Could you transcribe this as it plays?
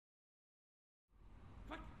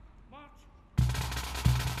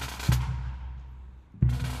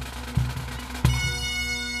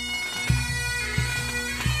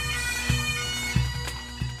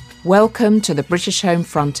Welcome to the British Home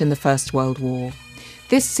Front in the First World War.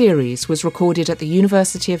 This series was recorded at the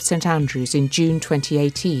University of St Andrews in June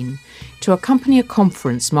 2018 to accompany a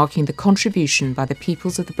conference marking the contribution by the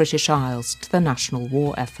peoples of the British Isles to the national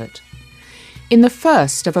war effort. In the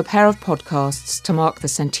first of a pair of podcasts to mark the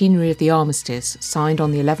centenary of the armistice signed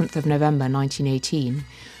on the 11th of November 1918,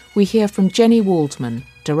 we hear from Jenny Waldman,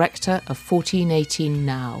 Director of 1418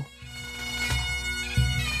 Now.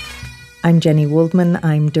 I'm Jenny Waldman.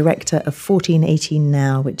 I'm Director of 1418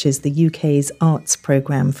 Now, which is the UK's arts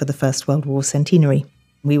programme for the First World War centenary.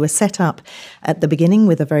 We were set up at the beginning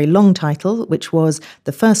with a very long title, which was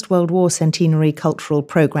the First World War Centenary Cultural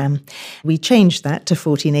Programme. We changed that to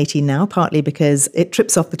 1418 Now, partly because it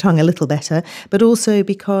trips off the tongue a little better, but also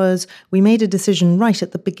because we made a decision right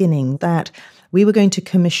at the beginning that we were going to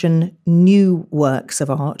commission new works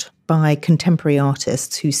of art by contemporary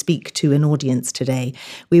artists who speak to an audience today.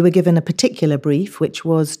 We were given a particular brief, which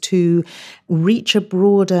was to reach a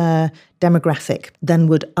broader demographic than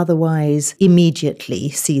would otherwise immediately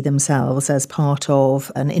see themselves as part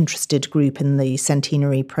of an interested group in the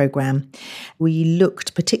centenary programme. We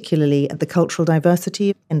looked particularly at the cultural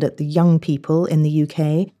diversity and at the young people in the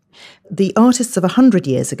UK. The artists of 100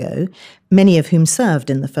 years ago, many of whom served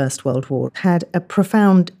in the First World War, had a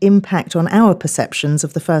profound impact on our perceptions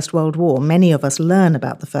of the First World War. Many of us learn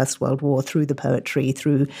about the First World War through the poetry,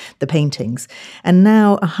 through the paintings. And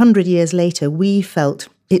now, 100 years later, we felt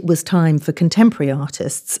it was time for contemporary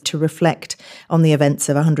artists to reflect on the events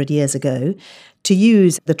of 100 years ago, to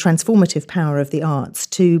use the transformative power of the arts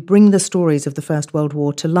to bring the stories of the First World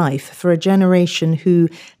War to life for a generation who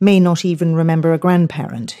may not even remember a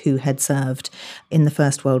grandparent who had served in the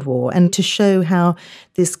First World War, and to show how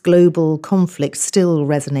this global conflict still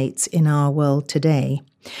resonates in our world today.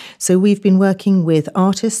 So we've been working with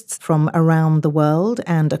artists from around the world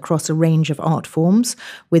and across a range of art forms,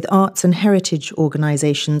 with arts and heritage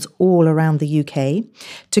organisations all around the UK,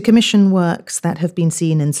 to commission works that have been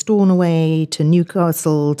seen in Stornoway to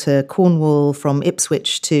Newcastle to Cornwall, from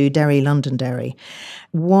Ipswich to Derry, Londonderry.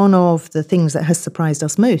 One of the things that has surprised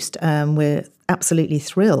us most, we're absolutely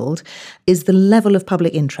thrilled, is the level of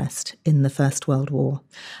public interest in the First World War.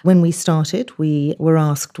 When we started, we were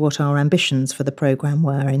asked what our ambitions for the programme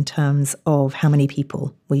were in terms of how many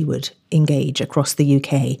people we would engage across the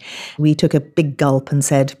UK. We took a big gulp and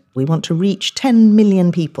said, we want to reach 10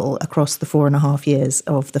 million people across the 4.5 years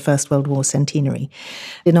of the First World War centenary.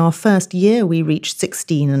 In our first year, we reached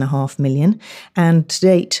 16.5 million, and to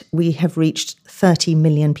date, we have reached 30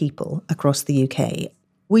 million people across the UK.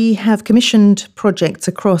 We have commissioned projects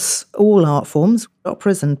across all art forms,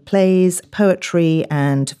 operas and plays, poetry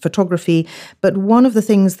and photography. But one of the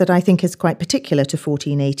things that I think is quite particular to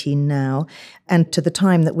 1418 Now and to the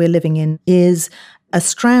time that we're living in is a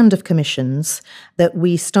strand of commissions that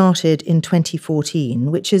we started in 2014,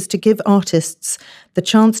 which is to give artists the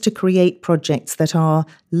chance to create projects that are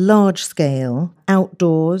large scale,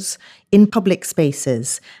 outdoors, in public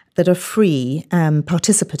spaces, that are free and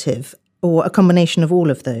participative, or a combination of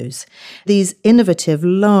all of those. These innovative,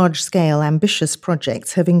 large-scale, ambitious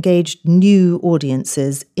projects have engaged new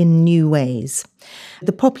audiences in new ways.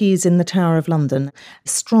 The poppies in the Tower of London,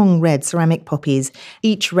 strong red ceramic poppies,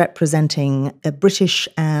 each representing a British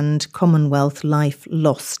and Commonwealth life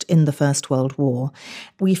lost in the First World War.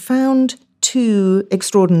 We found two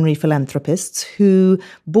extraordinary philanthropists who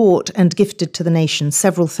bought and gifted to the nation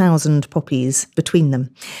several thousand poppies between them.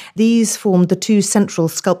 These formed the two central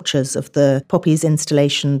sculptures of the poppies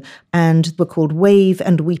installation and were called Wave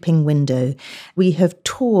and Weeping Window. We have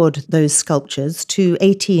toured those sculptures to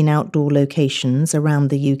 18 outdoor locations around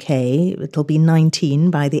the UK. It'll be 19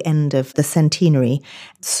 by the end of the centenary.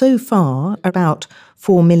 So far, about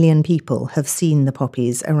 4 million people have seen the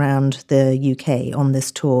poppies around the UK on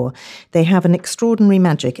this tour. They have an extraordinary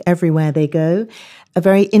magic everywhere they go. A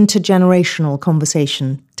very intergenerational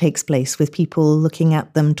conversation takes place with people looking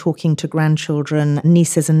at them, talking to grandchildren,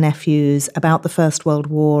 nieces and nephews about the First World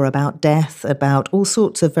War, about death, about all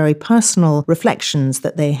sorts of very personal reflections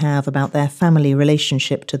that they have about their family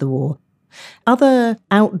relationship to the war. Other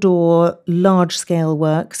outdoor large-scale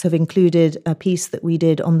works have included a piece that we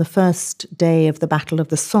did on the first day of the Battle of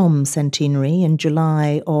the Somme centenary in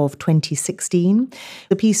July of 2016.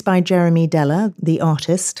 The piece by Jeremy Deller, the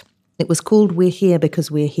artist. It was called We're Here Because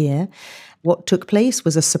We're Here. What took place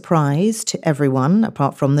was a surprise to everyone,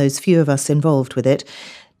 apart from those few of us involved with it.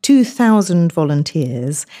 2,000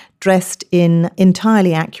 volunteers dressed in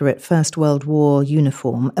entirely accurate First World War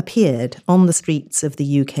uniform appeared on the streets of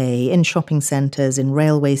the UK, in shopping centres, in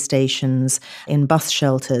railway stations, in bus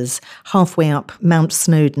shelters, halfway up Mount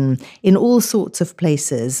Snowdon, in all sorts of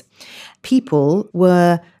places. People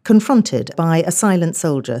were confronted by a silent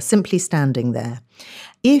soldier simply standing there.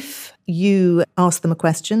 If you asked them a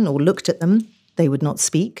question or looked at them, they would not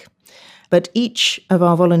speak. But each of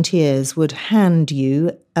our volunteers would hand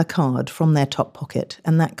you a card from their top pocket,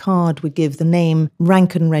 and that card would give the name,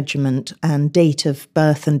 rank and regiment, and date of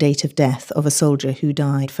birth and date of death of a soldier who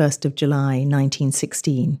died 1st of July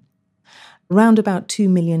 1916. Round about 2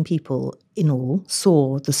 million people in all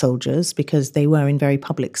saw the soldiers because they were in very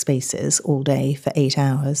public spaces all day for 8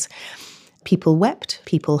 hours. People wept,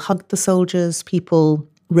 people hugged the soldiers, people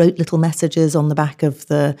wrote little messages on the back of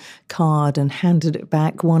the card and handed it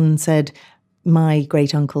back. One said, "My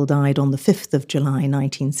great-uncle died on the 5th of July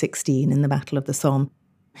 1916 in the Battle of the Somme."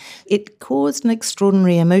 It caused an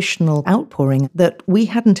extraordinary emotional outpouring that we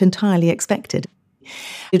hadn't entirely expected.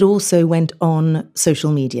 It also went on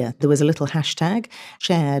social media. There was a little hashtag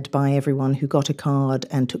shared by everyone who got a card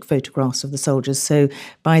and took photographs of the soldiers. So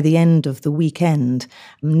by the end of the weekend,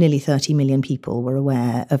 nearly 30 million people were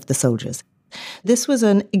aware of the soldiers. This was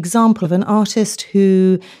an example of an artist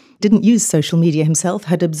who didn't use social media himself,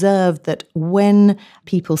 had observed that when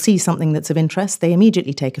people see something that's of interest, they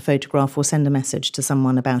immediately take a photograph or send a message to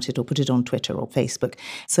someone about it or put it on Twitter or Facebook.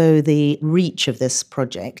 So the reach of this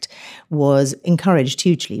project was encouraged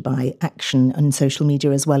hugely by action on social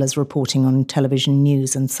media as well as reporting on television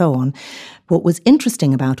news and so on. What was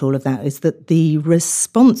interesting about all of that is that the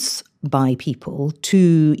response by people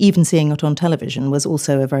to even seeing it on television was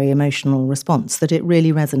also a very emotional response, that it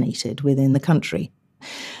really resonated within the country.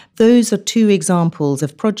 Those are two examples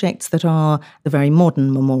of projects that are the very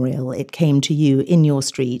modern memorial. It came to you in your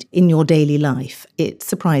street, in your daily life. It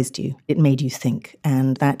surprised you. It made you think.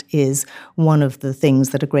 And that is one of the things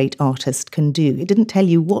that a great artist can do. It didn't tell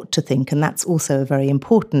you what to think, and that's also a very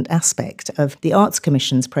important aspect of the Arts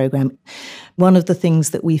Commission's programme. One of the things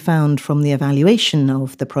that we found from the evaluation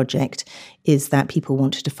of the project is that people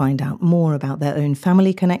wanted to find out more about their own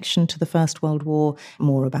family connection to the First World War,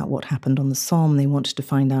 more about what happened on the Somme. They wanted to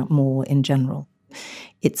find out more in general.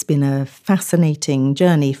 It's been a fascinating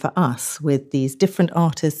journey for us with these different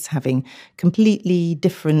artists having completely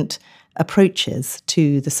different approaches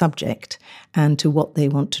to the subject and to what they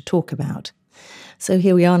want to talk about. So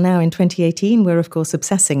here we are now in 2018. We're, of course,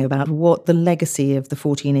 obsessing about what the legacy of the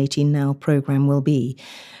 1418 Now programme will be.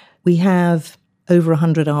 We have over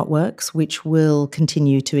 100 artworks which will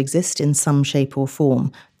continue to exist in some shape or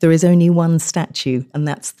form. There is only one statue, and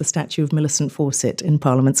that's the statue of Millicent Fawcett in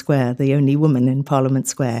Parliament Square, the only woman in Parliament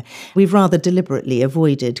Square. We've rather deliberately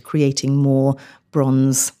avoided creating more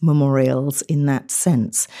bronze memorials in that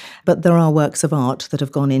sense. But there are works of art that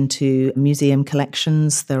have gone into museum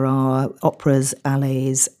collections. There are operas,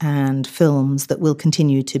 ballets, and films that will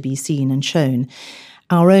continue to be seen and shown.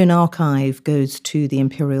 Our own archive goes to the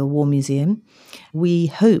Imperial War Museum. We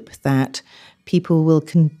hope that people will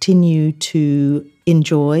continue to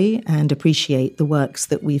enjoy and appreciate the works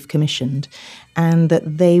that we've commissioned, and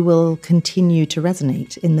that they will continue to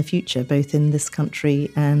resonate in the future, both in this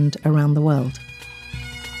country and around the world.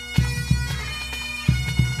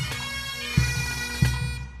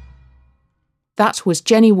 That was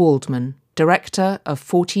Jenny Waldman, Director of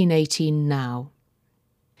 1418 Now.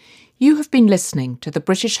 You have been listening to the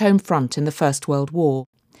British Home Front in the First World War.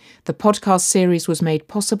 The podcast series was made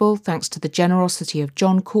possible thanks to the generosity of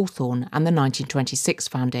John Cawthorne and the 1926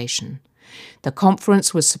 Foundation. The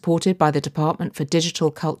conference was supported by the Department for Digital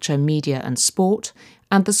Culture, Media and Sport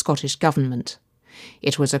and the Scottish Government.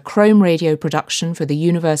 It was a Chrome Radio production for the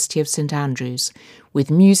University of St Andrews,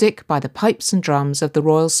 with music by the pipes and drums of the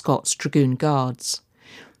Royal Scots Dragoon Guards.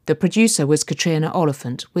 The producer was Katrina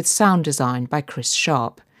Oliphant, with sound design by Chris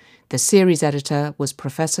Sharp. The series editor was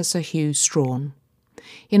Professor Sir Hugh Strawn.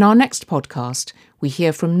 In our next podcast, we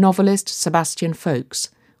hear from novelist Sebastian Faulks,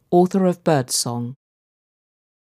 author of Birdsong.